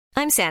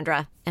I'm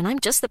Sandra, and I'm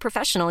just the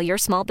professional your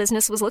small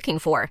business was looking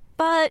for.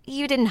 But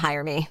you didn't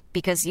hire me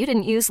because you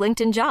didn't use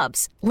LinkedIn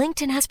Jobs.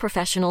 LinkedIn has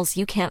professionals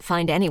you can't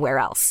find anywhere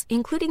else,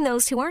 including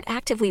those who aren't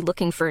actively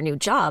looking for a new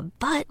job,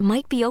 but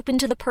might be open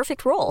to the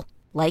perfect role,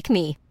 like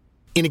me.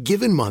 In a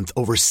given month,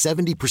 over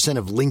 70%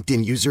 of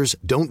LinkedIn users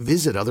don't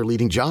visit other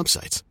leading job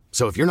sites.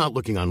 So if you're not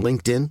looking on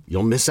LinkedIn,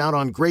 you'll miss out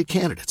on great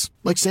candidates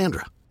like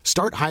Sandra.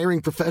 Start hiring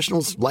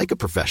professionals like a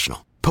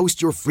professional.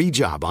 Post your free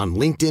job on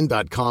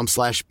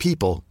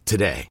linkedin.com/people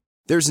today.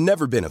 There's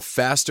never been a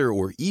faster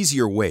or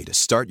easier way to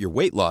start your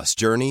weight loss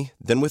journey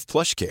than with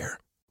PlushCare.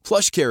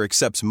 PlushCare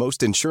accepts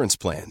most insurance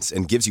plans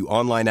and gives you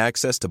online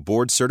access to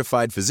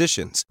board-certified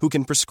physicians who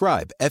can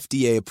prescribe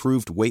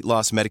FDA-approved weight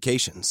loss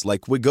medications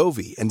like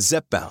Wegovy and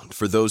Zepbound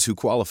for those who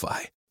qualify.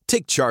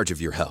 Take charge of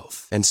your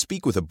health and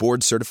speak with a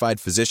board-certified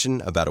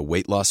physician about a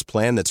weight loss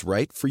plan that's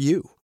right for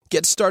you.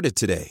 Get started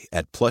today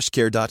at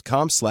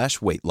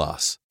plushcare.com/weight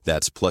loss.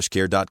 That's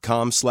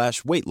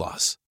plushcare.com/weight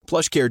loss.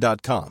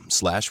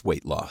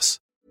 plushcare.com/weight loss.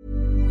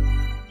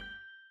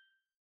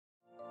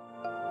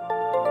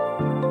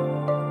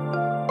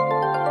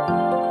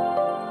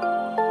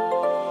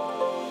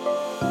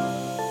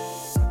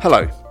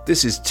 Hello,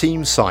 this is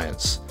Team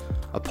Science,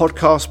 a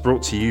podcast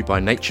brought to you by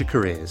Nature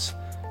Careers,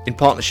 in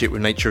partnership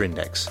with Nature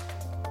Index.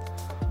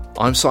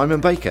 I'm Simon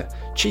Baker,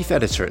 Chief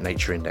Editor at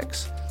Nature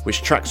Index,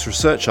 which tracks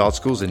research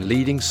articles in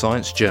leading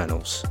science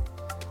journals.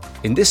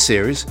 In this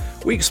series,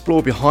 we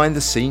explore behind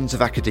the scenes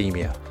of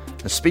academia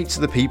and speak to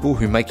the people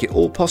who make it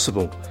all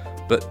possible,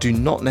 but do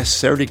not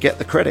necessarily get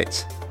the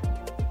credit.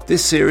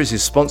 This series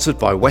is sponsored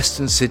by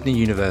Western Sydney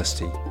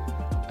University,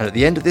 and at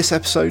the end of this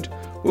episode,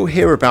 we'll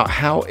hear about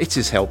how it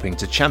is helping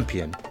to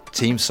champion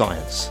Team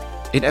Science.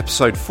 In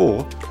episode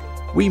 4,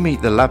 we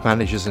meet the lab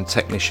managers and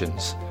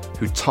technicians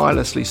who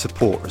tirelessly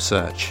support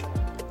research,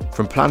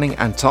 from planning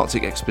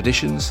Antarctic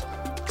expeditions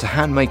to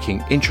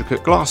hand-making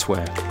intricate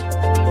glassware.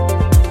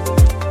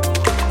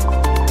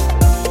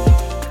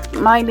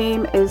 My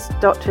name is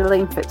Dr.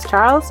 Elaine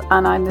Fitzcharles,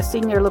 and I'm the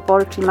Senior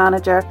Laboratory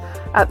Manager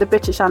at the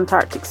British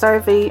Antarctic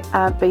Survey,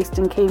 based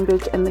in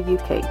Cambridge in the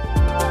UK.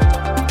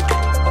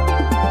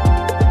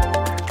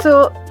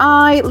 So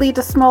I lead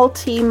a small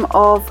team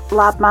of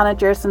lab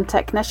managers and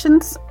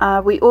technicians.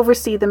 We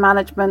oversee the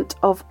management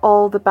of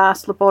all the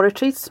BAS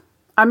laboratories.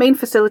 Our main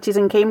facility is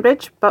in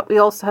Cambridge, but we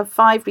also have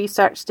 5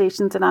 research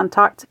stations in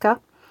Antarctica,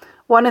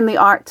 1 in the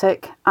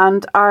Arctic,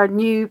 and our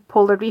new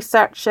polar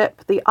research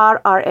ship, the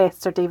RRS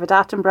Sir David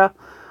Attenborough,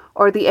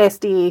 or the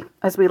SDA,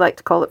 as we like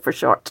to call it for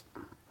short.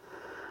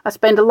 I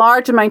spend a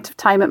large amount of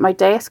time at my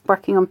desk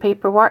working on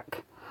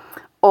paperwork,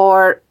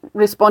 or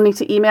responding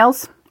to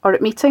emails, or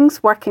at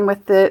meetings, working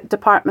with the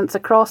departments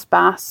across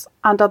BAS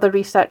and other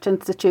research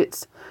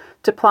institutes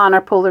to plan our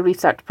polar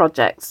research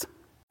projects.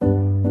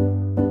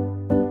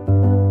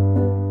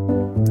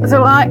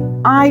 So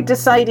I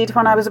decided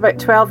when I was about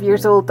 12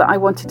 years old that I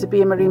wanted to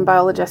be a marine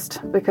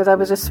biologist because I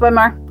was a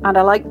swimmer and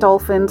I like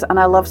dolphins and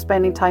I love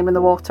spending time in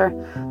the water.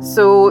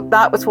 So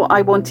that was what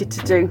I wanted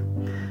to do.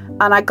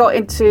 And I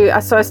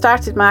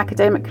started my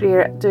academic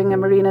career doing a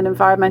marine and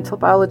environmental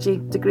biology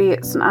degree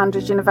at St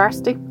Andrews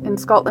University in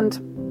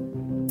Scotland.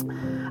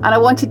 And I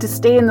wanted to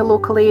stay in the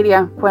local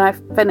area when I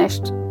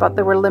finished, but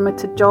there were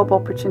limited job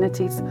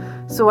opportunities.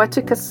 So I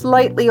took a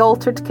slightly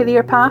altered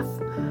career path,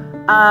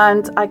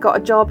 and I got a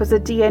job as a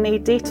DNA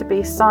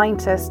database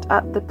scientist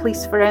at the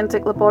Police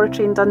Forensic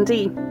Laboratory in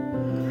Dundee,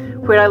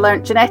 where I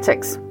learnt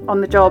genetics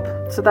on the job.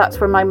 So that's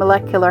where my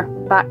molecular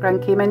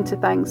background came into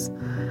things.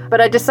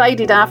 But I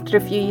decided after a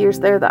few years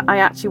there that I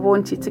actually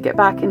wanted to get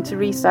back into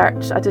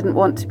research. I didn't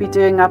want to be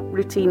doing a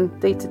routine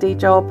day-to-day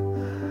job.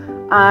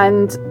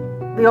 And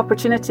the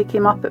opportunity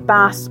came up at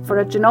BAS for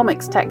a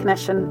genomics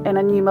technician in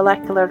a new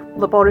molecular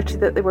laboratory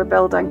that they were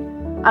building.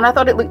 And I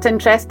thought it looked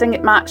interesting.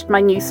 It matched my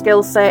new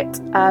skill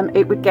set.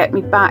 It would get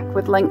me back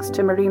with links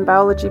to marine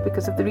biology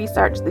because of the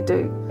research they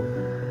do.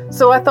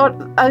 So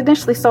I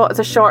initially saw it as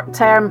a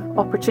short-term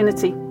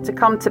opportunity to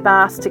come to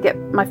BAS to get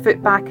my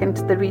foot back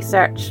into the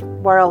research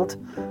world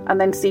and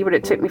then see where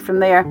it took me from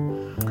there.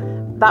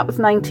 That was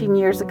 19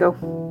 years ago,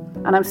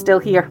 and I'm still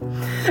here.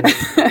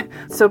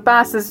 So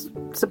BAS has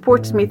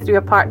supported me through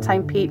a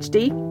part-time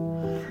PhD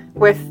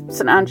with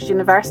St Andrews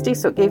University,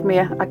 so it gave me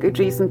a good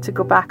reason to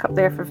go back up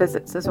there for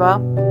visits as well.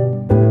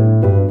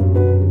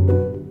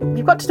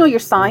 You've got to know your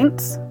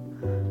science.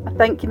 I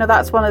think,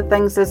 that's one of the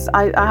things is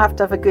I have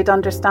to have a good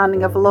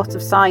understanding of a lot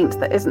of science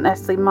that isn't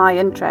necessarily my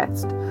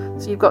interest.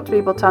 So you've got to be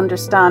able to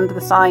understand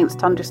the science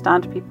to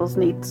understand people's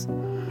needs.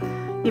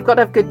 You've got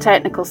to have good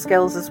technical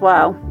skills as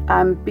well,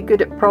 be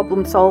good at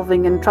problem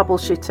solving and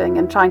troubleshooting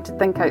and trying to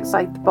think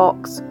outside the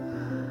box.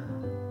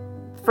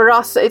 For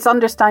us, it's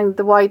understanding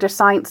the wider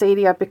science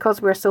area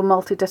because we're so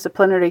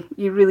multidisciplinary.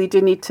 You really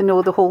do need to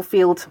know the whole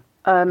field,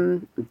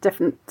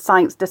 different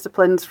science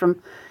disciplines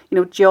from,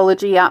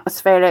 geology,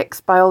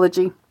 atmospherics,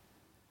 biology.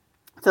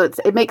 So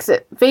it makes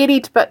it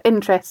varied but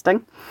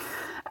interesting.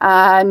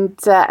 And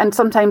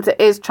sometimes it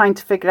is trying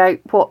to figure out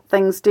what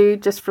things do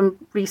just from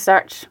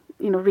research,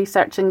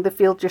 researching the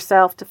field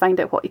yourself to find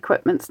out what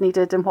equipment's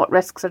needed and what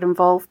risks are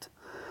involved.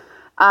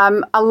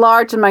 A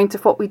large amount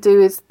of what we do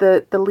is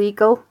the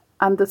legal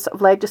and the sort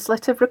of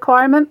legislative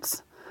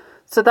requirements.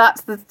 So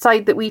that's the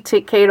side that we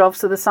take care of,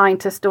 so the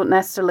scientists don't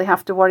necessarily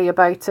have to worry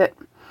about it.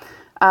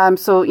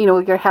 So,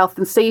 your health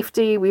and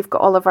safety, we've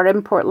got all of our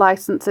import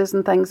licenses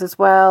and things as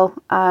well,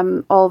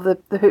 all the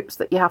hoops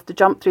that you have to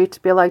jump through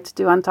to be allowed to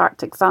do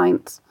Antarctic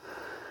science.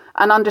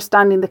 And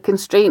understanding the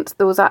constraints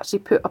those actually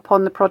put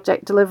upon the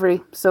project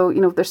delivery. So,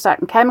 there's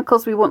certain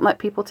chemicals we won't let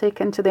people take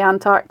into the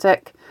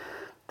Antarctic.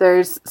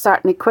 There's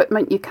certain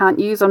equipment you can't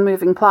use on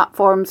moving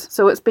platforms.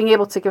 So it's being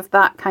able to give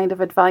that kind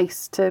of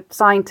advice to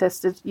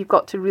scientists. Is you've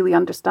got to really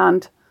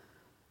understand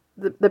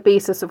the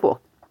basis of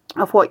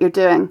what you're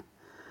doing.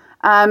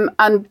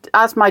 And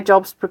as my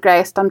job's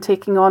progressed, I'm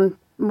taking on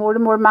more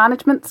and more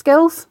management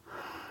skills.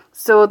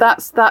 So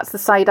that's the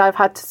side I've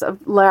had to sort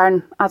of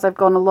learn as I've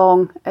gone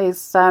along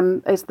is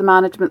the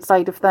management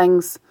side of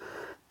things,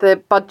 the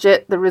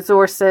budget, the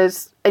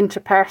resources,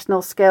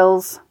 interpersonal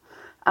skills.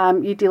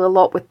 You deal a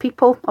lot with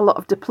people, a lot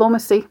of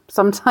diplomacy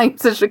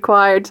sometimes is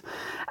required,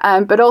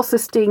 but also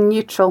staying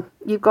neutral.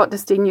 You've got to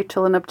stay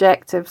neutral and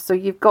objective. So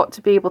you've got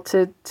to be able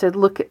to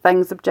look at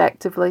things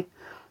objectively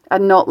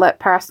and not let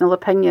personal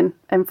opinion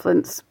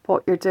influence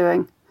what you're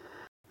doing.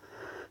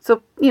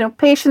 So,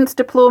 patience,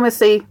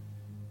 diplomacy,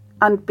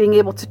 and being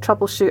able to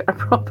troubleshoot are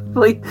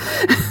probably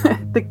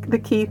the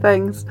key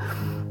things.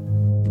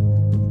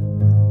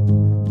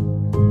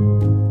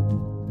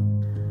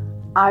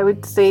 I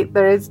would say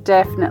there is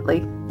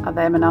definitely a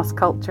them and us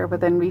culture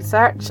within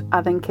research.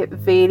 I think it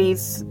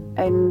varies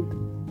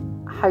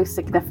in how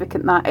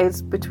significant that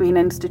is between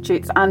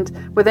institutes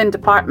and within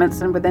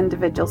departments and with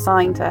individual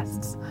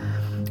scientists.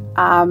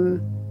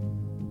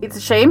 It's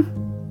a shame,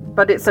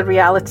 but it's a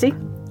reality.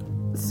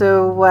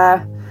 So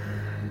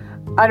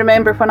I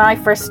remember when I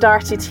first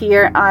started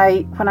here,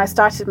 when I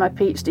started my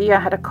PhD, I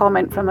had a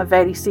comment from a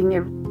very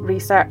senior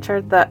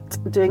researcher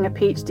that doing a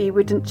PhD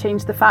wouldn't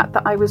change the fact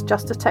that I was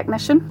just a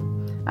technician,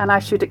 and I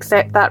should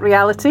accept that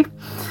reality.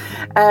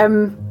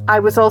 I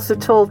was also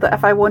told that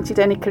if I wanted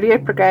any career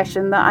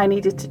progression, that I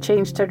needed to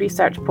change to a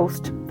research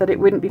post, that it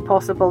wouldn't be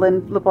possible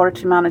in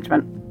laboratory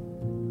management.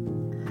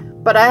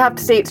 But I have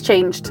to say it's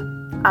changed.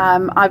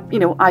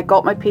 I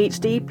got my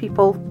PhD.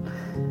 People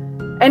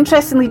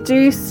interestingly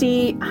do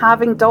see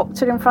having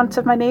doctor in front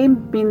of my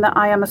name mean that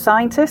I am a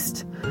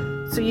scientist.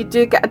 So you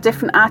do get a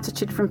different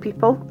attitude from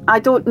people. I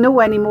don't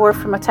know any more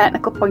from a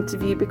technical point of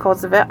view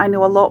because of it. I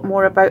know a lot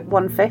more about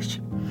one fish.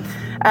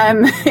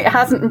 It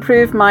hasn't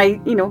improved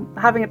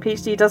having a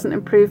PhD doesn't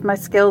improve my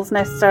skills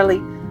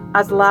necessarily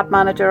as a lab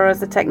manager or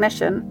as a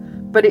technician,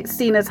 but it's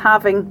seen as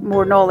having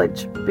more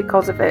knowledge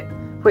because of it,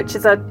 which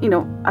is a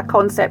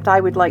concept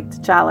I would like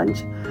to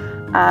challenge.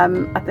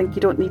 I think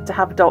you don't need to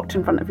have a doctor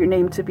in front of your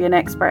name to be an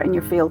expert in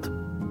your field.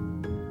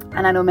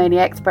 And I know many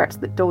experts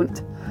that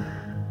don't.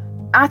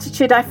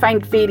 Attitude, I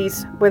find,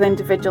 varies with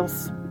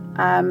individuals.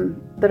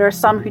 There are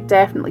some who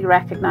definitely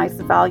recognise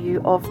the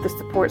value of the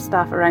support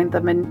staff around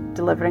them in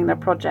delivering their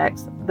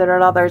projects. There are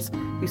others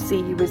who see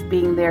you as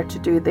being there to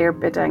do their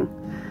bidding.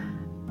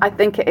 I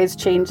think it is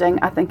changing.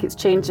 I think it's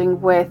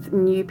changing with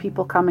new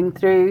people coming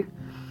through.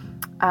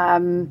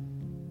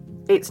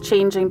 It's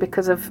changing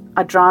because of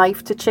a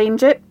drive to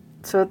change it.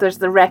 So there's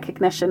the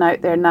recognition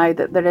out there now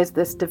that there is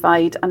this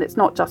divide and it's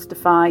not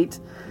justified.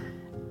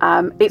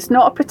 It's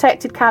not a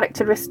protected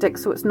characteristic,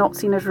 so it's not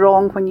seen as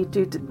wrong when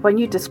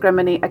you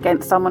discriminate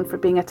against someone for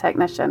being a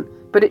technician,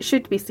 but it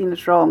should be seen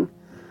as wrong,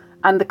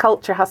 and the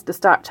culture has to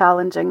start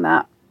challenging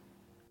that.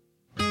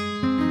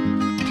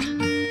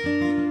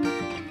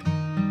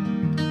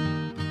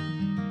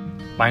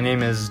 My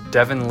name is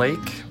Devin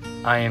Lake.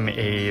 I am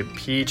a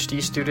PhD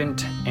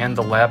student and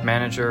the lab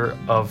manager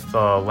of the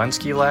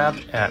Lenski Lab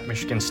at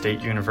Michigan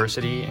State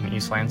University in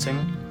East Lansing.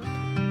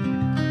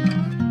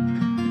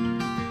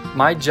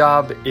 My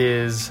job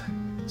is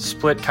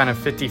split kind of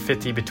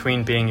 50-50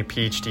 between being a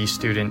PhD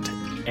student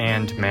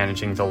and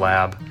managing the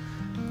lab.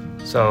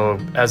 So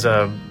as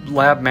a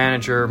lab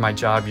manager, my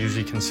job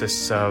usually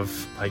consists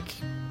of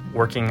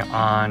working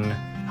on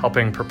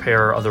helping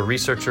prepare other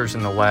researchers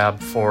in the lab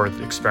for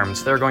the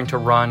experiments they're going to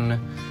run,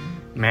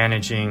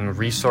 managing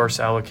resource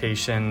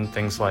allocation,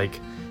 things like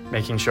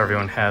making sure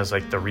everyone has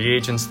the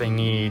reagents they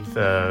need,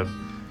 the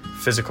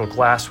physical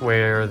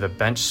glassware, the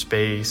bench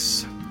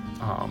space,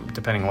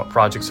 depending on what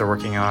projects they're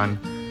working on.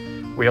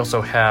 We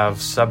also have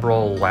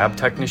several lab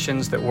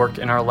technicians that work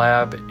in our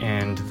lab,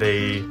 and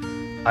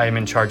I am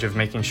in charge of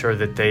making sure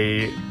that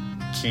they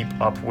keep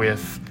up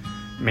with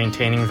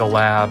maintaining the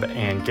lab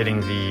and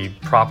getting the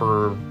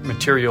proper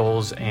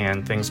materials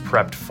and things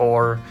prepped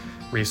for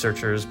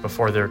researchers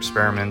before their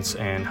experiments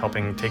and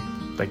helping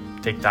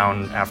take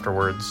down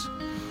afterwards.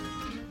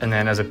 And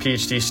then as a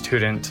PhD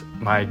student,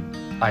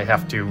 I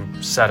have to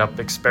set up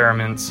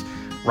experiments,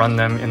 run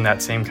them in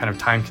that same kind of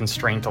time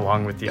constraint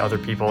along with the other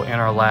people in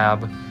our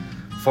lab.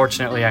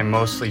 Fortunately, I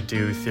mostly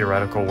do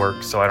theoretical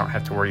work, so I don't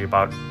have to worry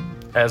about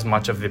as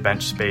much of the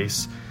bench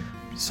space.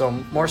 So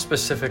more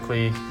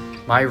specifically,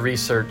 my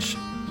research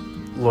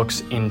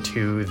looks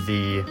into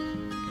the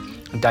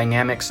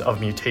dynamics of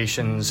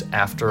mutations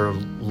after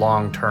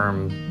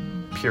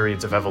long-term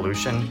periods of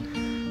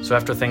evolution. So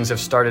after things have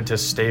started to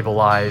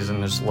stabilize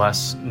and there's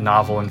less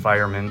novel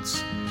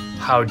environments,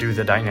 how do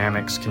the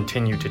dynamics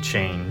continue to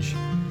change?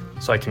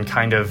 So I can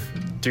kind of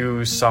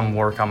do some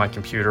work on my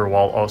computer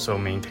while also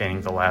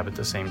maintaining the lab at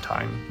the same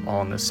time,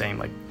 all in the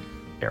same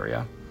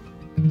area.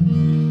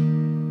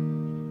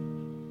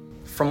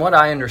 From what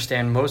I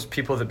understand, most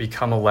people that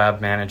become a lab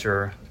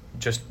manager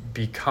just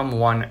become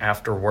one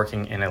after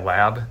working in a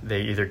lab.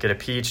 They either get a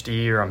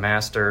PhD or a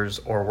master's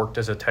or worked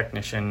as a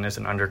technician as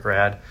an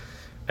undergrad.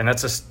 And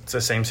that's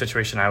the same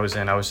situation I was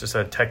in. I was just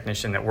a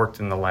technician that worked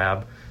in the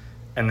lab.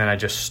 And then I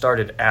just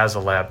started as a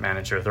lab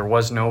manager. There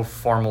was no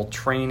formal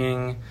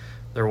training.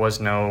 There was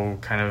no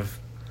kind of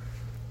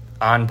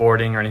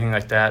onboarding or anything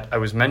like that. I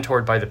was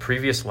mentored by the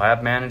previous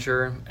lab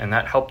manager, and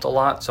that helped a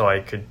lot. So I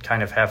could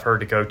kind of have her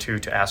to go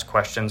to ask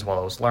questions while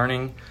I was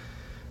learning.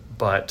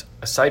 But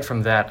aside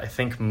from that, I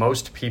think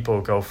most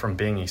people go from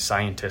being a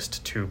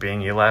scientist to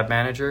being a lab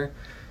manager.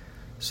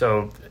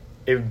 So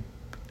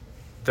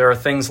there are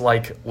things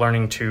like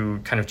learning to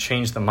kind of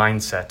change the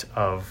mindset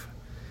of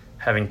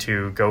having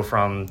to go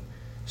from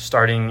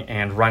starting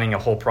and running a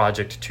whole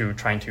project to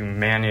trying to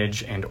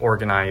manage and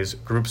organize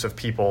groups of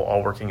people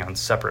all working on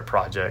separate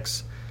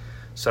projects.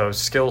 So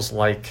skills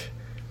like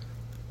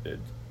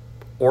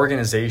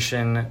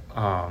organization,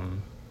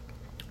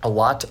 a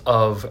lot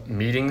of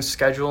meeting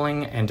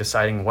scheduling and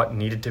deciding what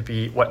needs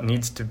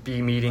to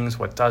be meetings,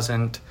 what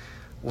doesn't,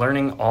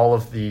 learning all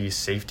of the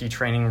safety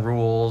training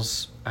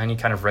rules, any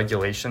kind of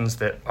regulations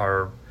that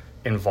are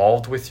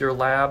involved with your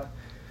lab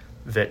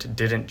that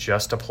didn't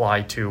just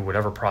apply to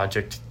whatever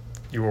project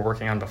you were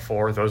working on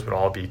before. Those would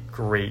all be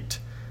great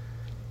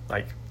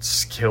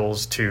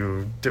skills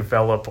to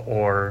develop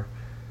or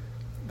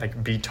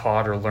be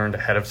taught or learned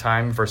ahead of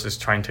time versus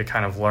trying to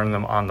kind of learn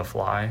them on the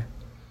fly.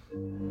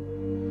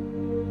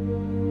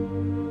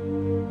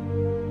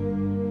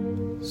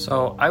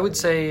 So I would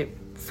say,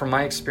 from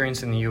my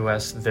experience in the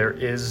U.S., there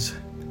is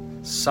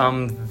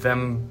some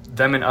them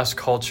and us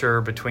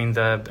culture between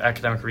the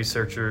academic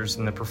researchers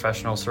and the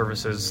professional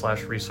services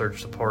 /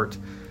 research support,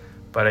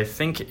 but I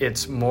think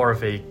it's more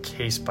of a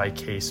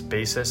case-by-case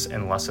basis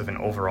and less of an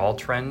overall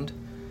trend.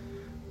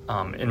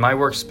 In my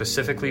work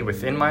specifically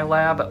within my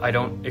lab, I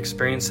don't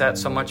experience that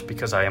so much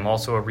because I am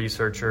also a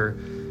researcher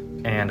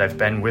and I've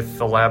been with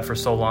the lab for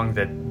so long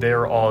that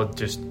they're all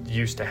just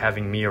used to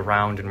having me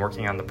around and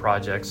working on the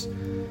projects.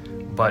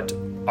 But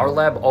our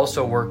lab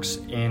also works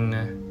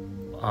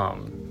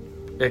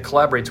it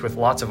collaborates with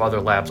lots of other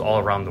labs all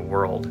around the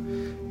world.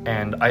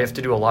 And I have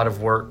to do a lot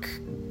of work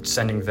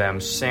sending them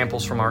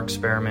samples from our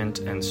experiment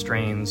and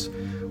strains,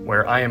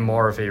 where I am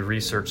more of a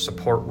research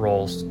support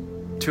role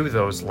to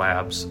those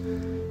labs.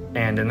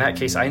 And in that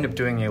case, I end up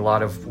doing a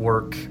lot of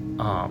work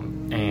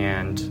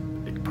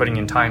and putting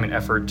in time and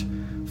effort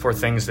for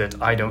things that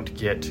I don't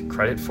get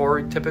credit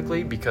for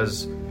typically,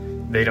 because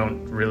they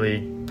don't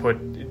really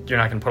you're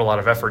not going to put a lot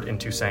of effort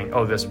into saying,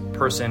 oh, this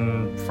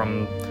person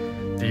from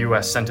the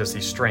US sent us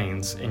these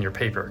strains in your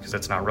paper, because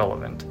it's not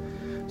relevant.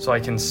 So I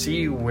can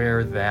see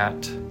where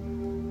that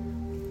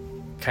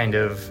kind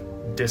of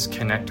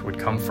disconnect would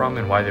come from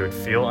and why they would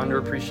feel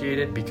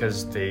underappreciated,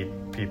 because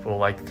people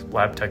like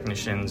lab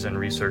technicians and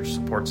research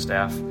support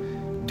staff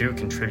do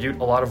contribute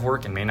a lot of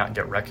work and may not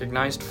get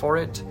recognized for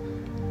it.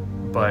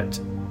 But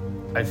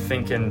I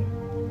think in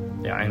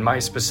my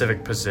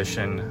specific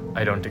position,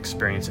 I don't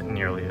experience it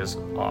nearly as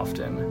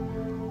often.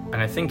 And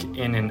I think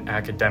in an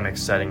academic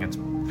setting, it's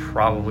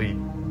probably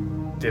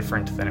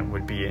different than it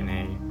would be in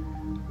a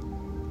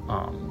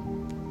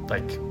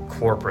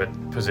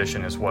corporate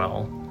position as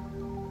well.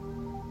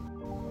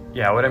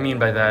 Yeah, what I mean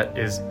by that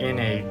is in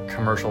a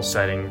commercial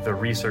setting, the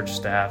research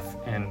staff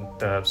and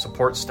the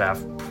support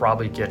staff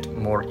probably get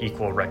more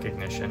equal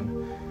recognition,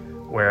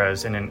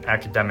 whereas in an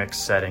academic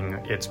setting,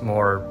 it's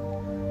more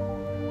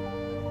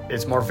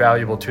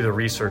valuable to the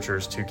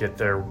researchers to get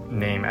their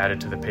name added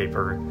to the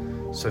paper,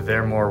 so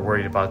they're more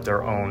worried about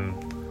their own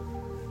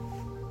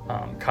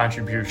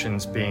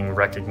contributions being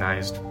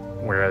recognized,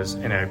 whereas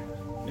in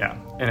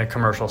a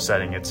commercial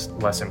setting, it's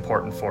less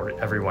important for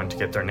everyone to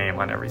get their name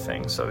on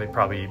everything. So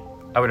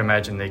I would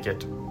imagine they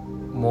get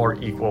more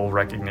equal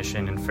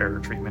recognition and fairer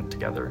treatment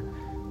together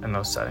in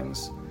those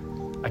settings.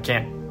 I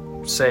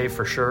can't say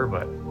for sure,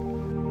 but...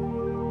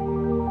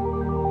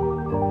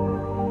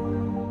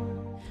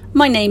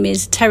 My name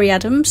is Terry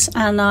Adams,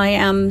 and I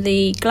am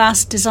the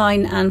Glass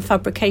Design and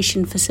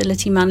Fabrication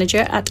Facility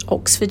Manager at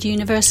Oxford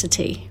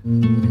University.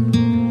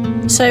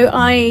 So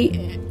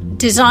I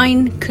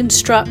design,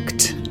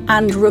 construct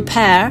and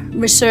repair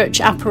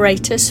research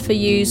apparatus for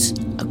use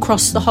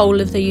across the whole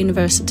of the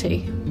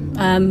university.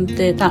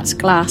 That's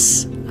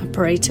glass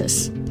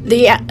apparatus.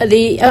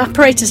 The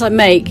apparatus I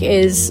make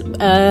is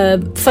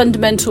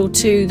fundamental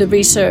to the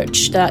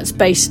research that's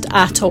based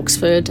at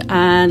Oxford,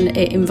 and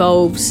it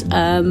involves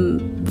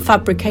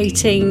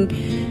fabricating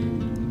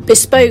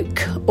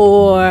bespoke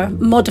or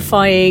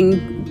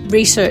modifying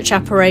research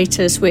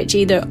apparatus which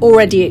either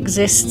already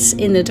exists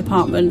in the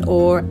department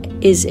or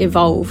is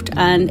evolved.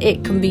 And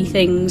it can be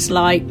things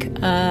like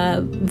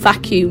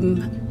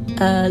vacuum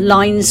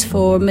lines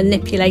for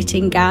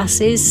manipulating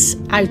gases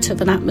out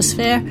of an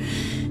atmosphere.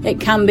 It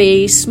can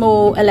be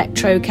small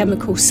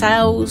electrochemical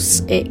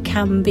cells. It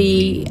can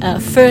be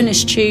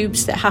furnace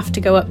tubes that have to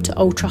go up to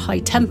ultra high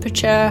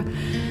temperature.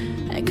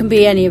 It can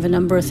be any of a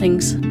number of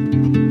things.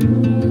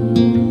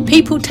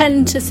 People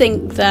tend to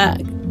think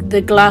that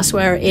the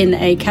glassware in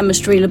a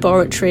chemistry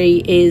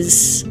laboratory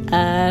is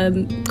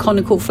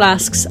conical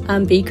flasks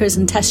and beakers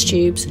and test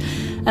tubes.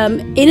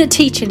 In a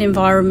teaching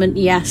environment,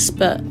 yes,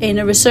 but in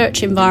a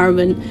research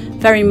environment,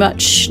 very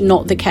much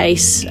not the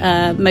case.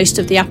 Most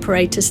of the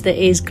apparatus that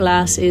is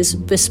glass is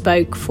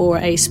bespoke for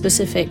a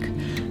specific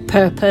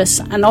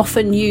purpose and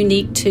often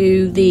unique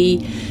to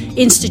the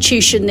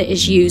institution that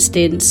is used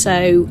in.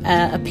 So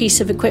a piece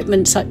of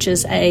equipment such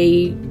as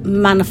a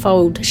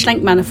manifold,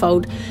 Schlenk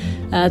manifold,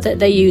 that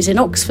they use in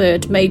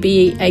Oxford may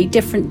be a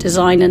different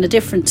design and a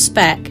different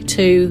spec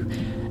to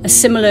a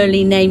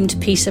similarly named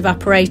piece of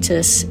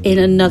apparatus in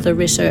another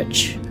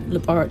research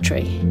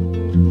laboratory.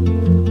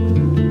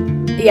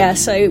 Yeah,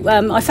 so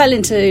I fell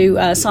into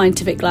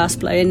scientific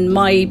glassblowing.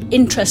 My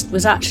interest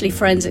was actually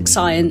forensic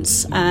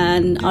science,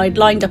 and I'd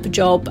lined up a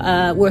job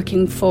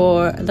working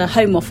for the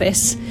Home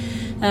Office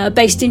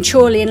based in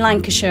Chorley in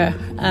Lancashire,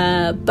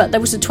 but there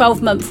was a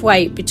 12-month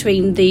wait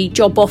between the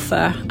job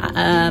offer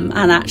and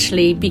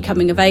actually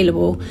becoming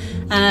available.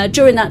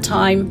 During that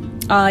time,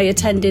 I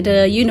attended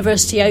a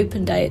university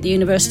open day at the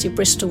University of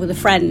Bristol with a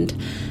friend,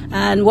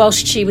 and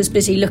whilst she was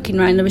busy looking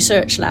around the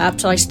research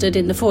labs, I stood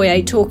in the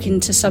foyer talking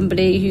to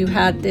somebody who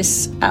had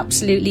this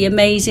absolutely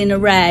amazing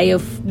array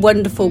of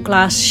wonderful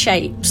glass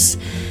shapes.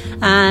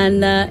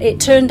 And it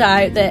turned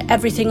out that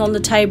everything on the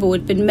table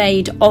had been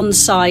made on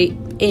site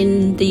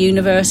in the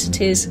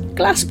university's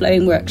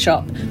glassblowing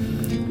workshop.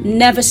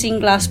 Never seen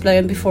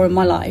glassblowing before in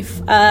my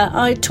life.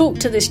 I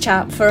talked to this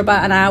chap for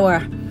about an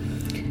hour,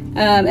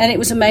 and it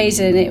was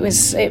amazing.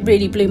 It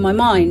really blew my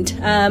mind.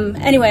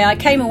 Anyway, I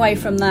came away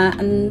from that,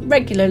 and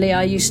regularly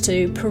I used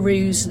to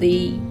peruse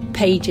the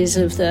pages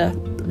of the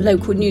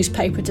local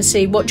newspaper to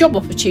see what job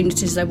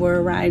opportunities there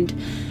were around.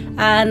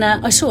 And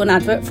I saw an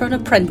advert for an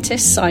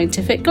apprentice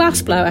scientific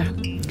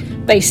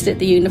glassblower based at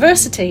the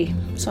university.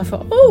 So I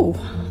thought, oh,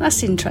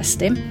 that's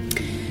interesting.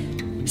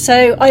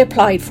 So I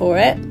applied for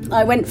it.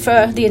 I went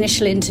for the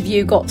initial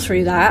interview, got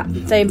through that.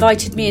 They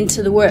invited me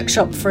into the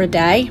workshop for a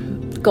day,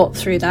 got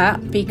through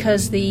that,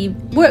 because the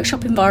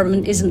workshop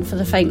environment isn't for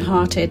the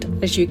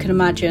faint-hearted, as you can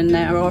imagine.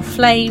 There are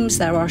flames,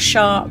 there are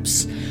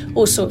sharps,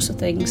 all sorts of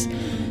things.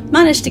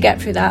 Managed to get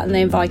through that, and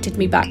they invited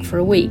me back for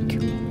a week.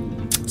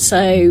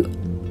 So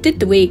did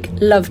the week,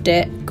 loved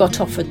it, got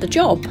offered the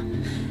job.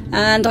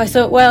 And I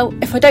thought, well,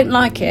 if I don't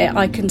like it,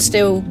 I can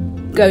still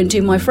go and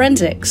do my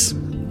forensics.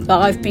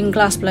 But I've been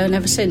glassblowing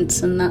ever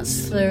since, and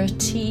that's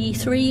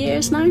 33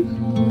 years now.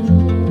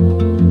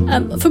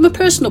 From a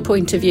personal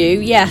point of view,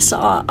 yes,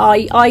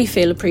 I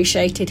feel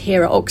appreciated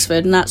here at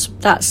Oxford, and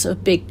that's a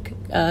big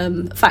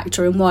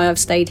factor in why I've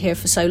stayed here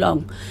for so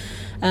long.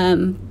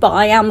 But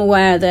I am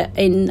aware that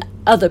in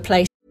other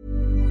places...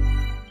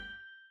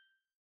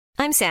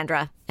 I'm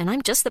Sandra, and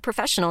I'm just the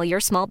professional your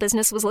small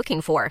business was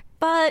looking for.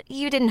 But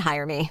you didn't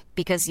hire me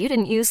because you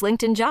didn't use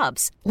LinkedIn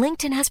Jobs.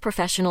 LinkedIn has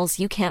professionals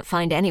you can't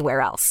find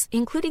anywhere else,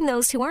 including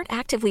those who aren't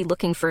actively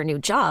looking for a new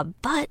job,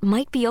 but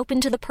might be open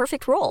to the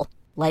perfect role,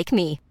 like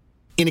me.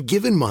 In a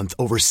given month,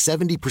 over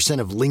 70%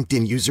 of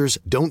LinkedIn users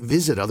don't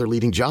visit other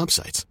leading job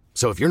sites.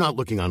 So if you're not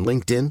looking on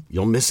LinkedIn,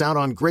 you'll miss out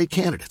on great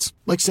candidates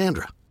like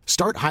Sandra.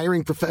 Start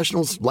hiring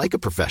professionals like a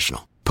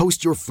professional.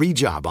 Post your free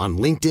job on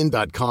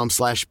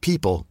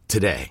linkedin.com/people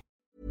today.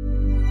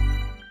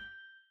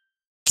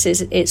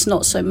 It's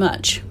not so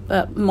much,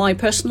 but my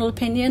personal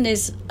opinion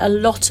is a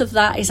lot of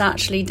that is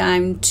actually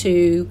down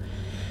to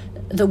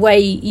the way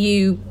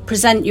you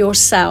present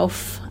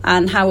yourself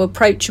and how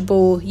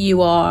approachable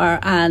you are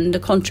and the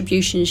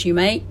contributions you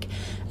make.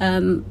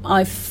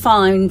 I've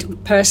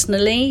found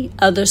personally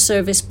other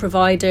service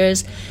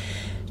providers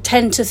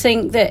tend to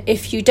think that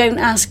if you don't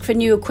ask for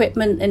new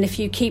equipment and if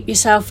you keep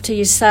yourself to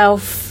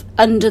yourself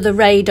under the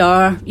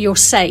radar, you're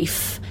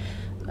safe.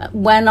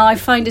 When I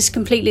find it's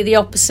completely the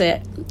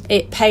opposite.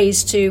 It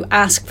pays to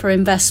ask for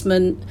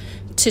investment,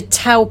 to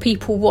tell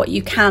people what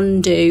you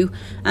can do,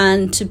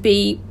 and to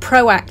be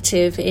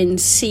proactive in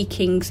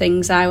seeking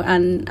things out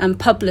and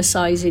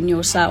publicising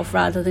yourself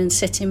rather than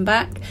sitting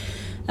back.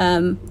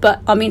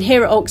 But I mean,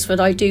 here at Oxford,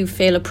 I do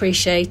feel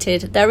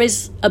appreciated. There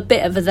is a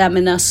bit of a them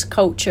and us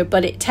culture,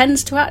 but it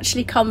tends to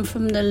actually come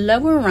from the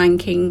lower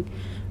ranking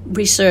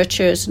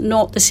researchers,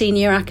 not the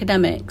senior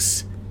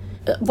academics.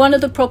 One of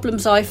the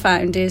problems I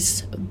found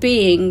is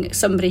being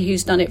somebody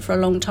who's done it for a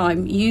long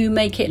time, you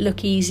make it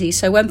look easy.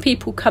 So when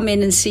people come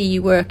in and see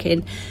you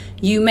working,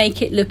 you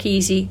make it look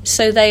easy,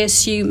 so they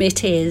assume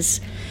it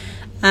is.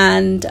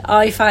 And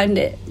I found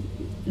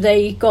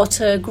they got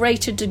a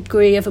greater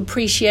degree of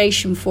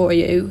appreciation for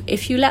you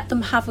if you let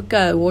them have a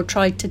go or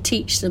try to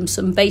teach them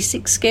some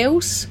basic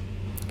skills.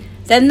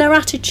 Then their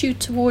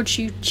attitude towards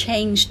you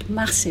changed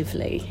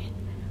massively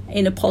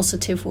in a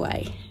positive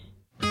way.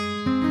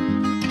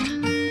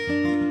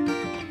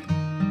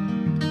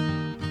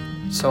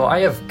 So I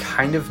have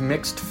kind of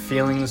mixed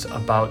feelings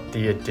about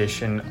the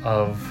addition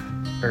of,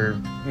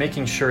 or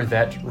making sure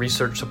that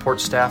research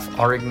support staff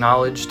are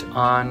acknowledged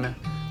on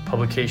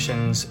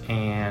publications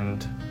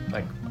and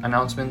like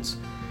announcements,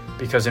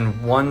 because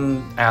in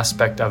one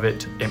aspect of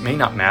it, it may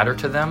not matter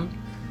to them.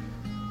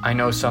 I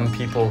know some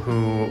people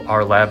who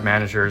are lab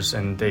managers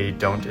and they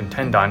don't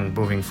intend on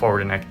moving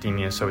forward in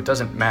academia, so it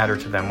doesn't matter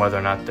to them whether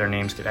or not their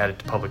names get added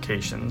to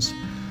publications.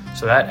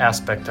 So that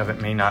aspect of it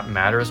may not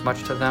matter as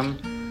much to them.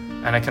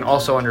 And I can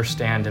also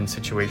understand in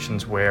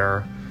situations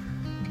where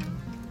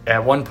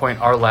at one point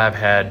our lab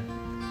had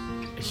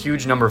a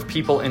huge number of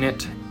people in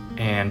it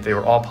and they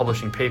were all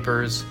publishing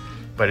papers,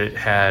 but it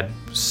had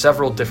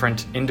several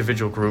different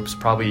individual groups,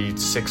 probably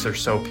 6 or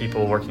so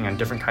people working on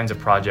different kinds of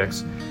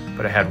projects,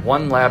 but it had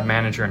one lab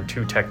manager and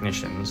 2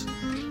 technicians.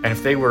 And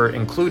if they were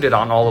included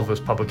on all of those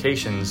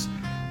publications,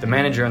 the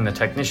manager and the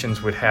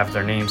technicians would have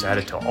their names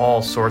added to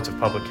all sorts of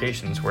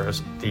publications,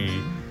 whereas the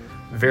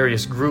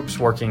various groups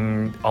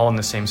working all in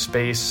the same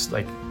space,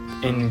 like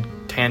in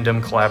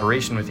tandem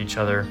collaboration with each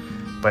other,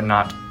 but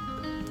not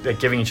like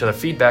giving each other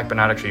feedback, but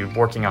not actually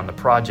working on the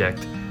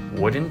project,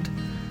 wouldn't.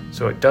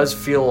 So it does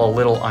feel a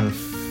little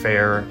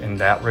unfair in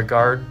that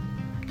regard,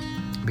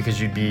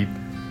 because you'd be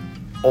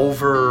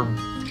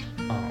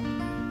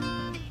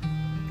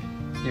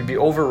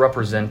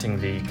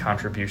over-representing the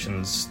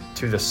contributions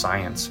to the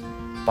science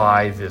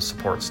by the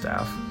support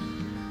staff.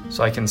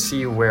 So I can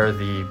see where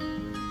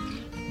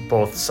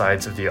both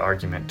sides of the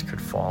argument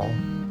could fall.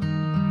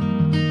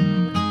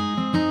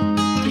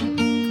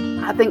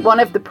 I think one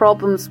of the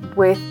problems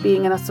with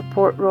being in a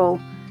support role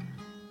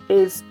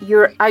is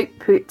your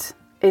output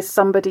is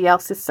somebody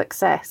else's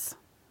success.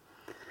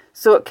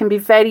 So it can be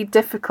very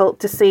difficult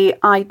to say,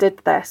 I did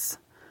this,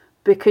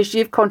 because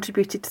you've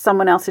contributed to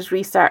someone else's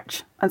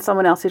research and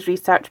someone else's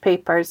research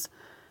papers.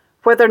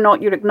 Whether or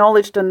not you're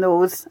acknowledged on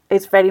those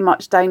is very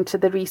much down to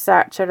the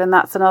researcher, and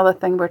that's another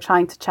thing we're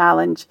trying to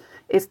challenge,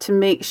 is to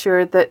make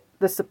sure that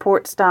the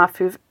support staff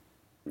who've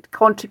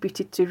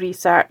contributed to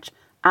research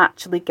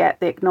actually get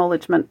the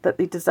acknowledgement that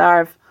they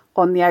deserve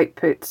on the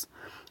outputs.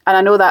 And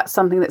I know that's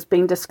something that's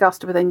being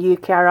discussed within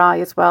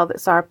UKRI as well,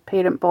 that's our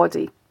parent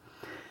body.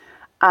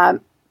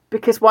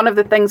 Because one of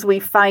the things we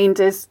find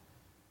is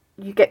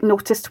you get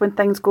noticed when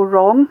things go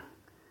wrong,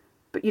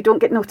 but you don't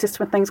get noticed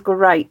when things go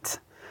right.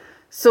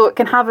 So it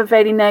can have a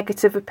very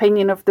negative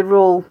opinion of the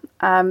role,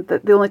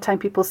 that the only time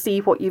people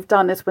see what you've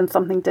done is when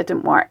something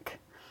didn't work.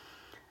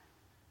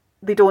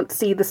 They don't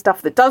see the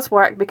stuff that does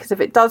work, because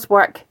if it does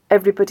work,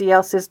 everybody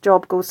else's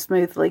job goes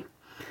smoothly.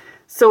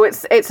 So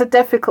it's a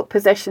difficult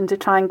position to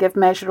try and give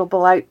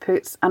measurable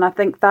outputs, and I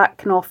think that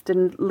can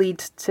often lead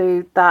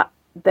to that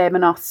them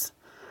and us,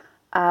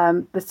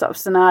 the sort of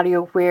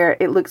scenario where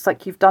it looks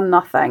like you've done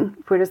nothing,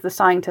 whereas the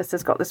scientist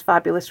has got this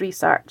fabulous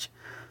research.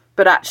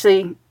 But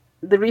actually,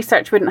 the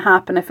research wouldn't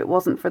happen if it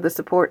wasn't for the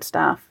support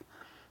staff.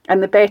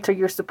 And the better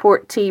your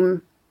support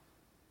team,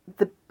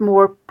 the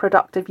more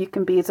productive you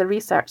can be as a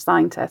research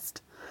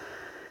scientist.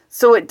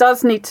 So it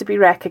does need to be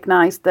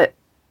recognised that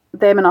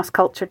them and us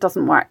culture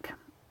doesn't work.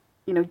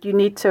 You know, you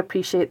need to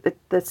appreciate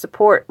the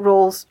support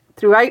roles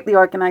throughout the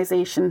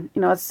organisation.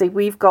 You know, as I say,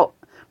 we've got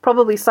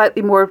probably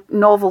slightly more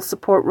novel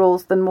support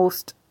roles than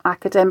most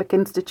academic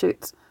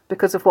institutes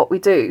because of what we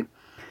do.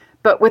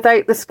 But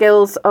without the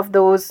skills of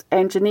those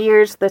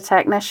engineers, the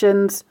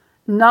technicians,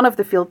 none of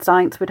the field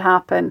science would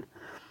happen.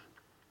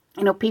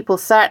 You know, people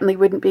certainly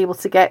wouldn't be able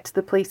to get to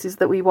the places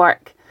that we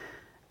work.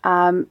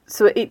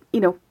 So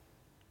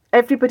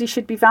everybody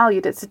should be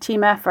valued. It's a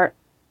team effort,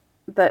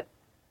 that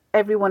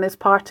everyone is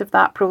part of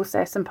that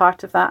process and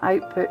part of that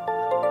output.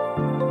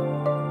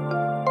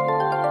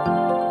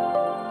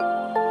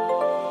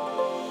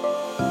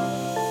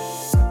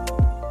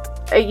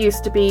 It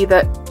used to be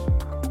that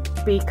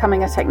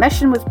becoming a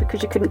technician was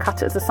because you couldn't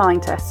cut it as a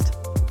scientist.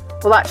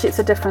 Well, actually, it's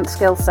a different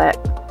skill set.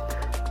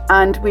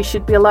 And we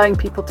should be allowing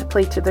people to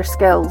play to their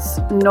skills,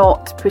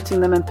 not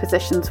putting them in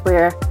positions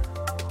where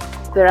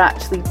they're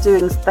actually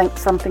doing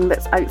something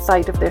that's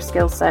outside of their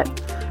skill set.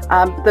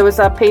 There was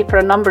a paper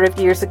a number of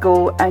years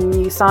ago in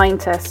New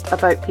Scientist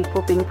about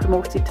people being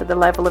promoted to the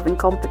level of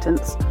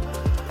incompetence.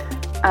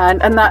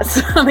 And that's,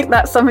 I think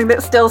that's something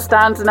that still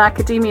stands in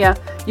academia.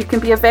 You can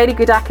be a very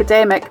good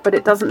academic, but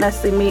it doesn't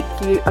necessarily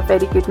make you a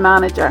very good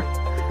manager.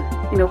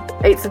 You know,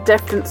 it's a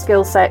different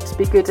skill set to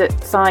be good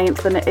at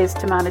science than it is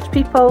to manage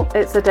people.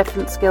 It's a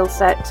different skill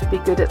set to be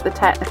good at the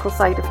technical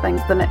side of things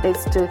than it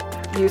is to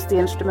use the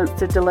instruments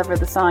to deliver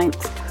the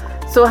science.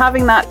 So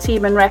having that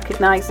team and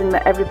recognising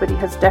that everybody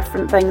has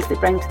different things they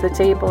bring to the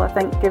table, I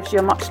think gives you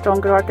a much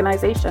stronger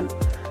organisation,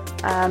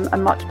 a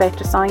much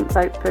better science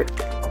output.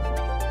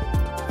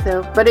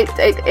 So, but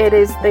it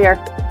is there,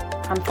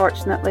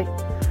 unfortunately.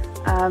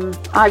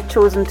 I've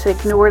chosen to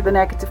ignore the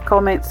negative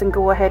comments and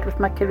go ahead with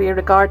my career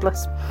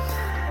regardless,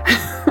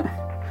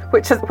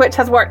 which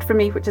has worked for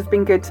me, which has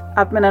been good.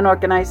 I've been in an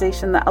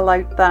organisation that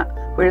allowed that,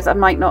 whereas I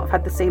might not have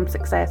had the same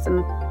success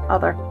in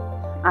other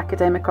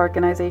academic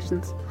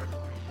organisations.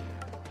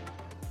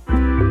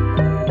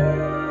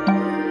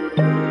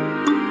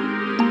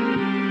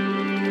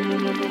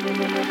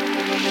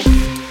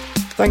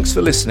 Thanks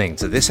for listening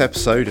to this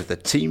episode of the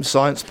Team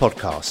Science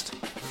Podcast.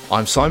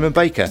 I'm Simon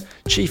Baker,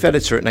 Chief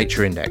Editor at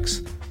Nature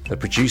Index. The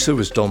producer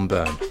was Don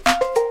Byrne.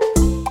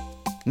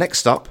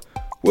 Next up,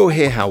 we'll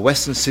hear how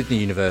Western Sydney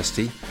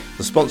University,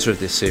 the sponsor of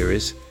this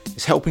series,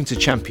 is helping to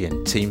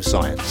champion team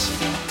science.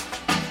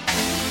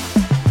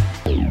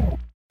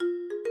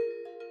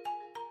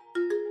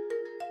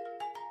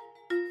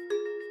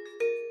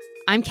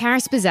 I'm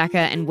Karis Bazaka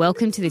and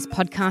welcome to this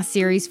podcast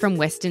series from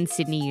Western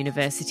Sydney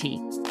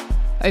University.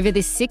 Over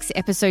this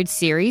 6-episode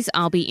series,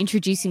 I'll be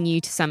introducing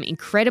you to some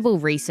incredible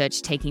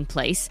research taking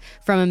place,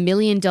 from a $1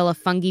 million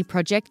fungi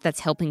project that's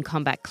helping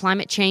combat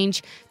climate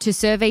change, to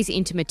surveys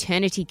into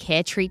maternity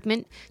care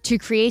treatment, to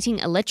creating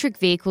electric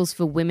vehicles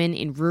for women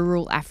in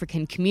rural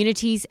African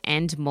communities,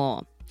 and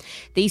more.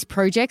 These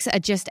projects are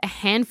just a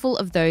handful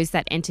of those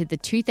that entered the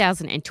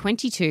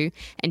 2022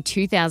 and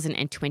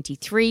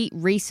 2023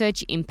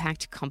 Research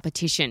Impact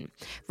Competition,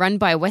 run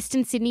by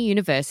Western Sydney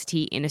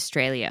University in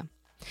Australia.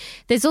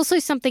 There's also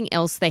something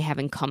else they have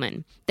in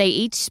common. They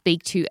each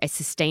speak to a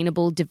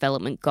Sustainable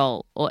Development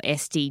Goal, or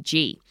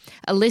SDG,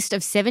 a list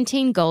of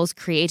 17 goals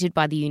created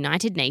by the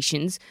United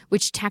Nations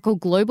which tackle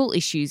global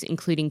issues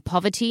including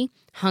poverty,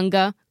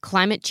 hunger,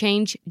 climate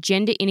change,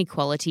 gender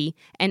inequality,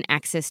 and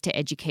access to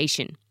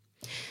education.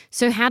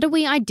 So how do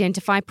we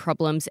identify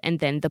problems and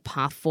then the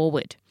path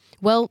forward?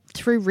 Well,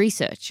 through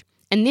research.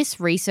 And this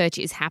research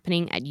is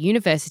happening at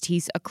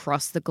universities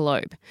across the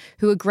globe,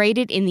 who are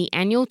graded in the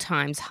annual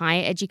Times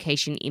Higher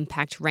Education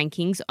Impact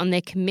Rankings on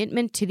their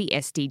commitment to the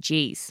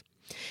SDGs.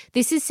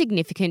 This is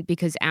significant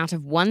because out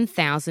of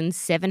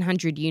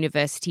 1,700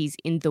 universities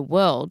in the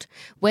world,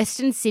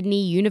 Western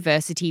Sydney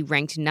University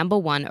ranked number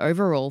 1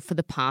 overall for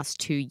the past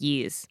 2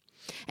 years.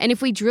 And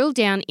if we drill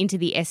down into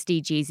the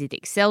SDGs it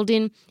excelled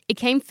in, it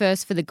came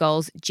first for the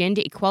goals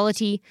gender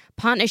equality,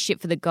 partnership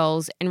for the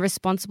goals, and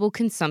responsible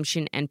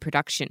consumption and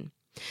production.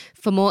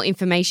 For more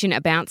information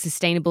about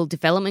Sustainable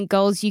Development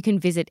Goals, you can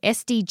visit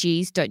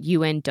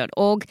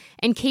sdgs.un.org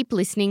and keep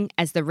listening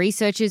as the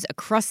researchers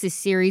across this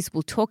series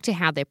will talk to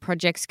how their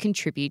projects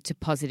contribute to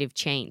positive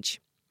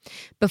change.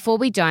 Before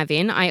we dive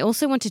in, I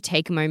also want to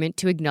take a moment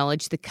to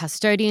acknowledge the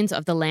custodians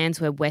of the lands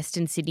where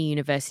Western Sydney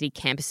University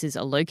campuses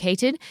are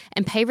located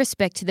and pay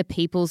respect to the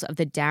peoples of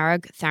the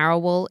Darug,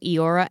 Tharawal,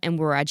 Eora and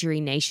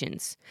Wiradjuri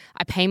nations.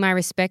 I pay my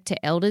respect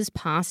to elders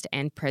past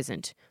and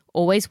present.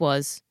 Always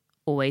was,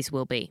 always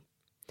will be.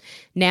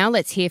 Now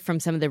let's hear from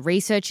some of the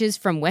researchers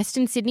from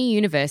Western Sydney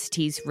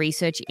University's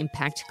Research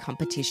Impact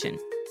Competition.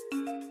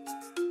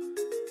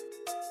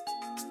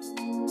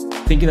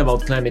 Thinking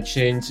about climate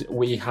change,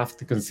 we have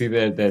to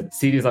consider that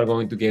cities are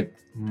going to get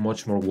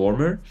much more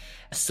warmer.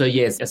 So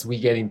yes, as we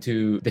get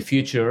into the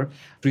future,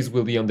 trees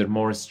will be under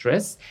more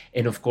stress.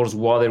 And of course,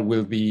 water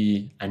will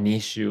be an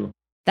issue.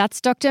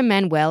 That's Dr.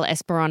 Manuel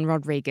Esperon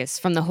Rodriguez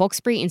from the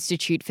Hawkesbury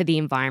Institute for the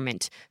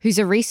Environment, who's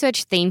a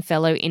Research Theme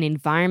Fellow in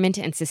Environment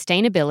and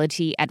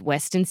Sustainability at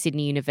Western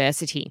Sydney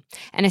University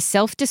and a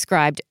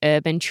self-described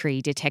urban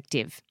tree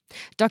detective.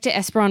 Dr.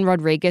 Esperon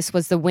Rodriguez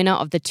was the winner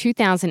of the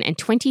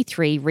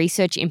 2023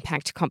 Research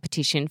Impact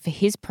Competition for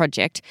his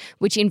project,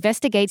 which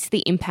investigates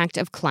the impact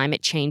of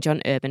climate change on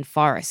urban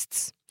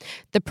forests.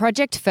 The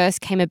project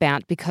first came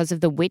about because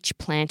of the Which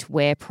Plant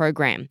Where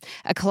program,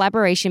 a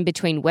collaboration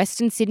between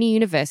Western Sydney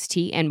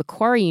University and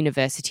Macquarie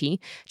University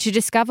to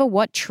discover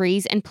what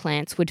trees and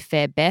plants would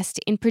fare best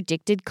in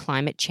predicted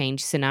climate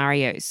change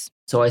scenarios.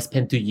 So I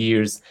spent 2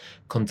 years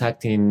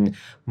contacting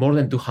more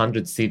than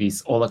 200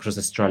 cities all across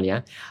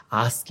Australia,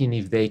 asking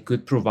if they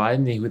could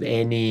provide me with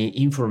any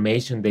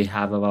information they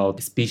have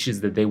about species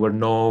that they were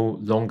no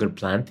longer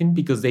planting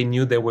because they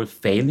knew they were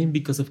failing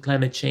because of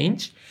climate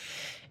change.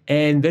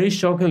 And very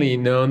shockingly,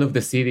 none of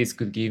the cities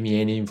could give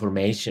me any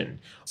information.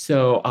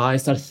 So I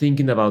started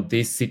thinking about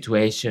this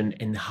situation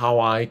and how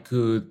I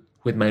could,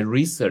 with my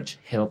research,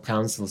 help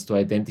councils to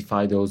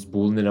identify those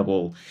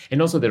vulnerable and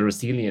also the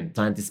resilient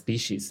plant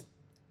species.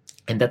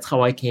 And that's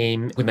how I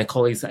came with my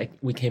colleagues.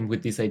 We came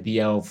with this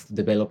idea of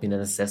developing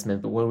an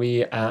assessment where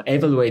we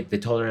evaluate the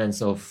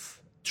tolerance of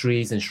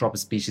trees and shrub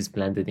species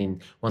planted in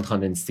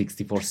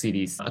 164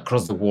 cities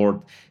across the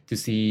world to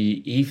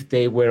see if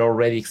they were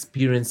already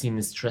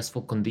experiencing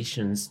stressful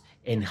conditions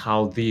and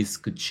how this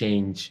could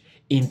change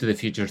into the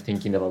future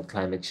thinking about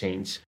climate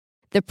change.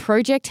 The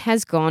project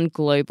has gone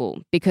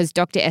global because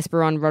Dr.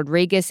 Esperon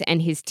Rodriguez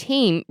and his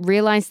team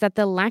realised that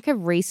the lack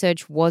of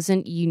research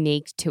wasn't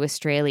unique to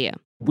Australia.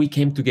 We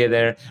came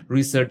together,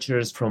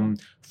 researchers from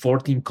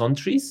 14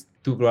 countries,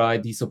 to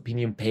write this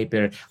opinion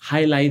paper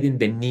highlighting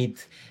the need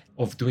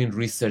of doing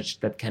research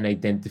that can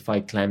identify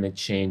climate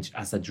change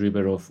as a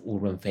driver of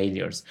urban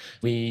failures.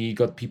 We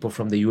got people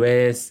from the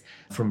US,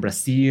 from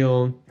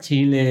Brazil,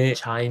 Chile,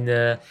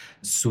 China,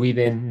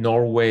 Sweden,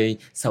 Norway,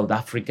 South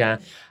Africa.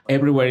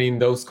 Everywhere in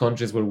those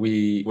countries where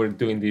we were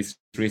doing this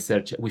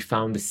research, we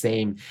found the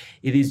same.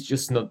 It is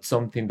just not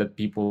something that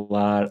people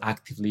are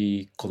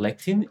actively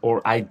collecting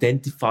or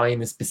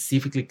identifying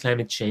specifically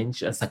climate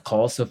change as a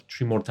cause of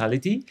tree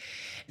mortality.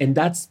 And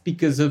that's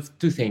because of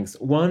two things.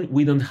 One,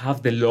 we don't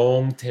have the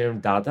long-term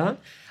data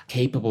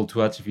capable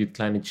to attribute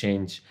climate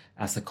change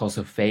as a cause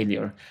of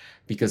failure,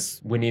 because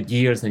we need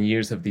years and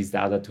years of this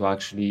data to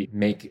actually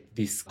make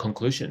these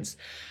conclusions.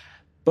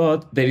 But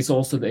there is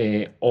also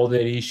the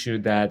other issue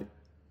that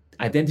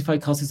identify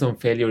causes of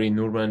failure in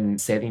urban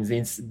settings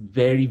is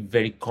very,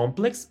 very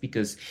complex,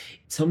 because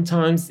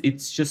sometimes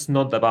it's just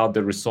not about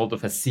the result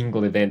of a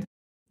single event.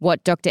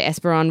 What Dr.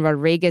 Esperon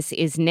Rodriguez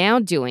is now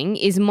doing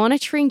is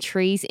monitoring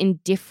trees in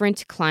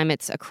different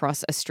climates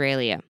across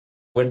Australia.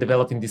 We're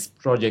developing this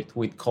project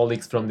with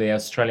colleagues from the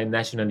Australian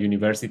National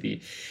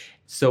University.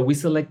 So we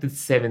selected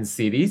 7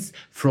 cities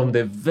from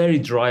the very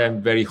dry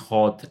and very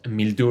hot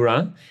Mildura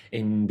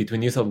in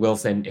between New South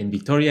Wales and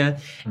Victoria,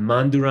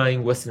 Mandurah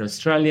in Western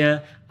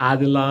Australia,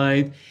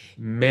 Adelaide,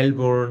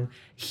 Melbourne,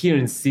 here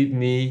in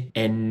Sydney,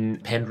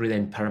 and Penrith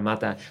and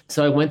Parramatta.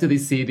 So I went to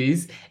these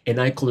cities and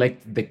I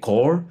collected the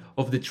core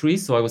of the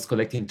trees. So I was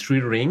collecting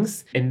tree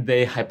rings. And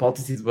the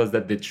hypothesis was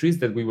that the trees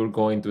that we were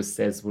going to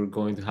assess were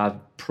going to have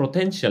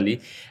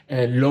potentially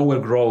lower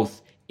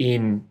growth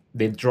in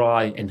the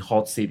dry and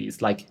hot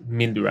cities like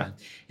Mildura.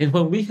 And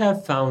what we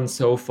have found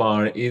so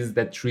far is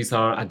that trees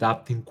are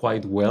adapting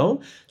quite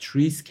well.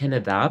 Trees can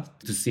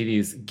adapt to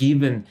cities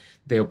given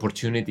the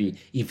opportunity.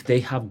 If they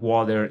have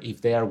water,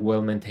 if they are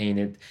well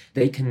maintained,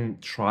 they can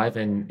thrive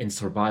and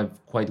survive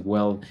quite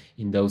well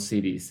in those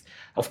cities.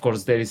 Of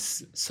course, there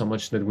is so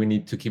much that we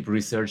need to keep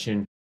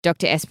researching.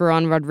 Dr.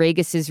 Esperon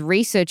Rodriguez's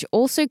research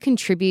also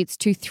contributes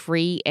to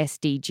 3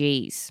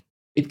 SDGs.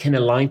 It can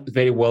align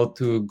very well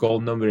to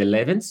goal number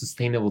 11,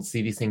 sustainable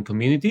cities and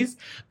communities,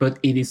 but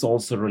it is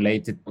also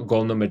related to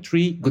goal number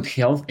 3, good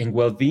health and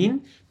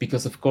well-being,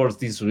 because of course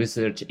this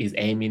research is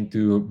aiming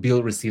to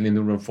build resilient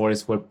urban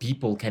forests where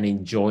people can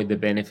enjoy the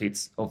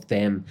benefits of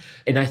them.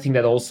 And I think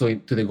that also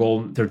to the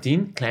goal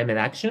 13, climate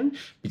action,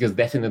 because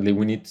definitely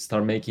we need to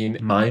start making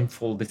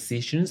mindful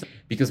decisions,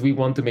 because we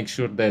want to make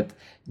sure that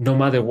no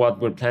matter what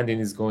we're planting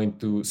is going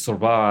to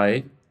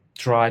survive,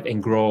 thrive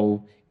and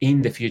grow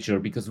in the future,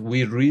 because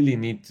we really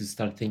need to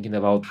start thinking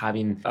about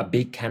having a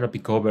big canopy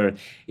cover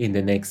in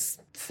the next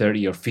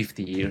 30 or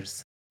 50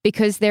 years.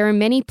 Because there are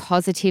many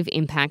positive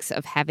impacts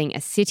of having a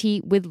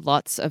city with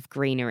lots of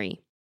greenery.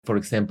 For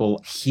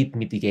example, heat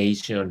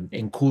mitigation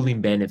and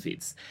cooling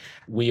benefits.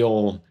 We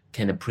all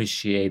can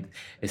appreciate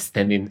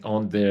standing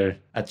under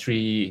a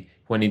tree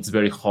when it's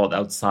very hot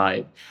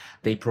outside.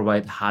 They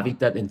provide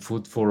habitat and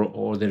food for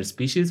other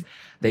species.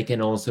 They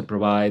can also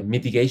provide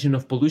mitigation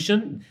of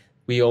pollution.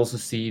 We also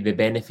see the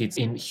benefits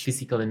in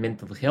physical and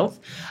mental health.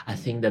 I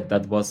think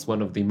that was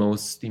one of the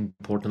most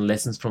important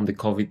lessons from the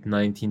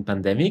COVID-19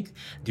 pandemic.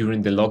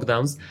 During the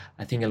lockdowns,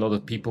 I think a lot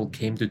of people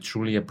came to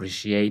truly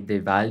appreciate the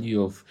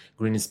value of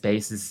green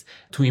spaces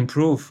to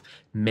improve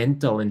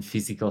mental and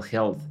physical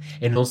health,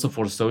 and also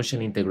for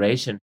social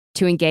integration.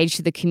 To engage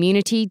the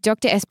community,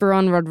 Dr.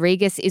 Esperon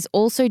Rodriguez is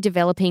also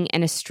developing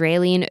an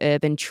Australian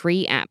urban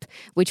tree app,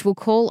 which will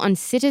call on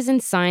citizen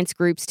science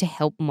groups to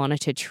help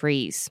monitor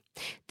trees.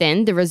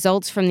 Then the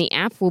results from the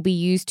app will be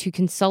used to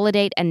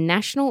consolidate a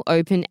national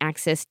open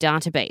access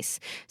database,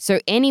 so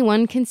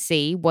anyone can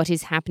see what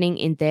is happening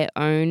in their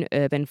own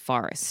urban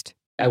forest.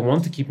 I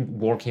want to keep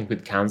working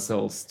with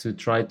councils to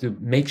try to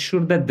make sure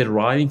that the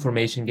right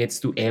information gets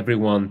to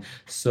everyone,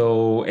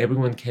 so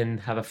everyone can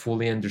have a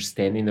fully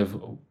understanding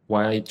of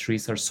why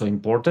trees are so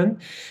important,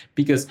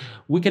 because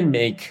we can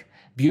make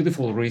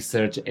beautiful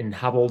research and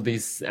have all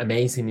this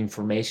amazing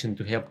information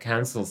to help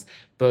councils.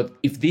 But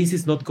if this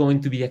is not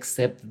going to be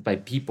accepted by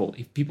people,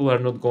 if people are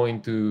not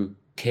going to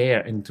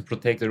care and to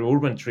protect their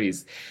urban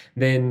trees,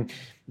 then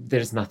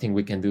there's nothing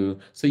we can do.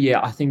 So yeah,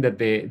 I think that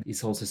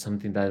is also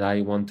something that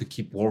I want to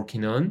keep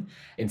working on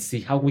and see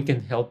how we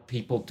can help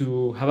people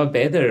to have a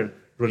better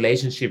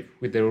relationship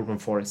with the urban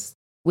forest.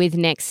 With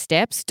next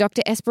steps,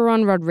 Dr.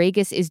 Esperon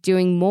Rodriguez is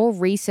doing more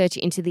research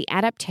into the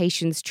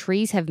adaptations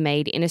trees have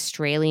made in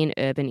Australian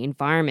urban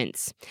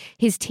environments.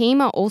 His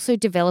team are also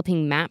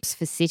developing maps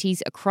for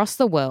cities across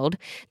the world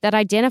that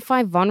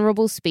identify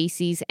vulnerable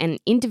species and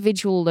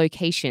individual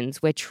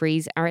locations where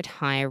trees are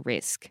at higher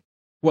risk.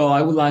 Well,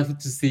 I would like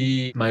to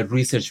see my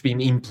research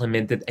being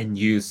implemented and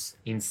used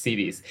in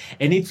cities.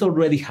 And it's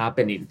already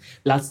happening.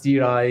 Last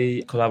year,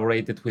 I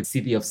collaborated with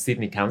City of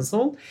Sydney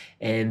Council,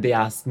 and they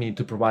asked me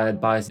to provide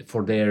advice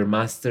for their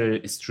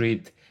master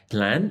street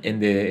plan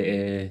and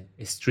the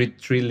street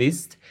tree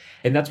list.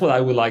 And that's what I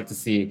would like to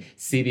see,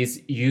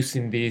 cities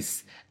using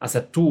this as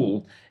a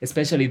tool,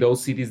 especially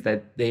those cities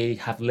that they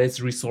have less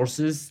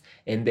resources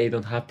and they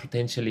don't have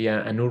potentially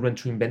an urban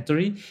tree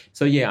inventory.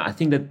 So yeah, I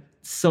think that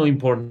so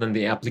important,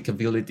 the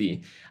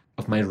applicability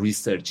of my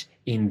research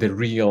in the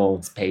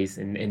real space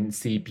and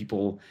see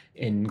people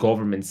and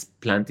governments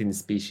planting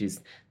species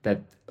that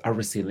are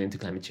resilient to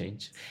climate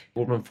change.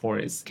 Urban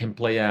forests can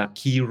play a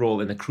key role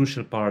and a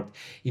crucial part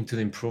into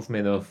the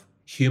improvement of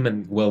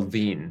human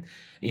well-being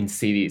in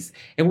cities.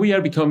 And we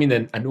are becoming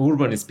an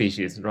urban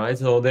species, right?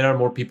 So there are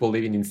more people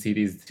living in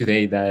cities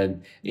today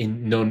than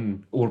in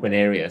non-urban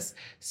areas.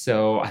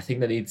 So I think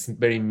that it's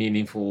very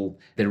meaningful,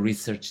 the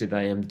research that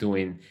I am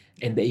doing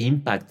and the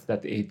impact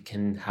that it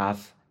can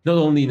have, not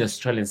only in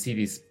Australian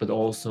cities, but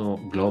also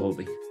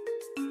globally.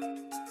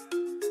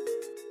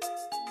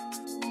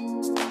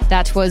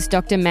 That was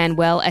Dr.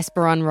 Manuel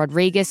Esperon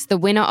Rodriguez, the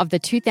winner of the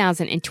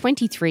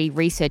 2023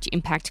 Research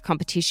Impact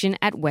Competition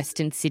at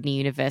Western Sydney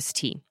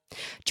University.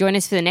 Join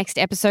us for the next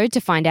episode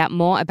to find out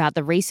more about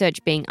the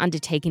research being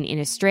undertaken in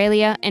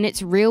Australia and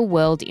its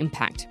real-world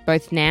impact,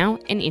 both now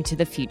and into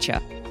the future.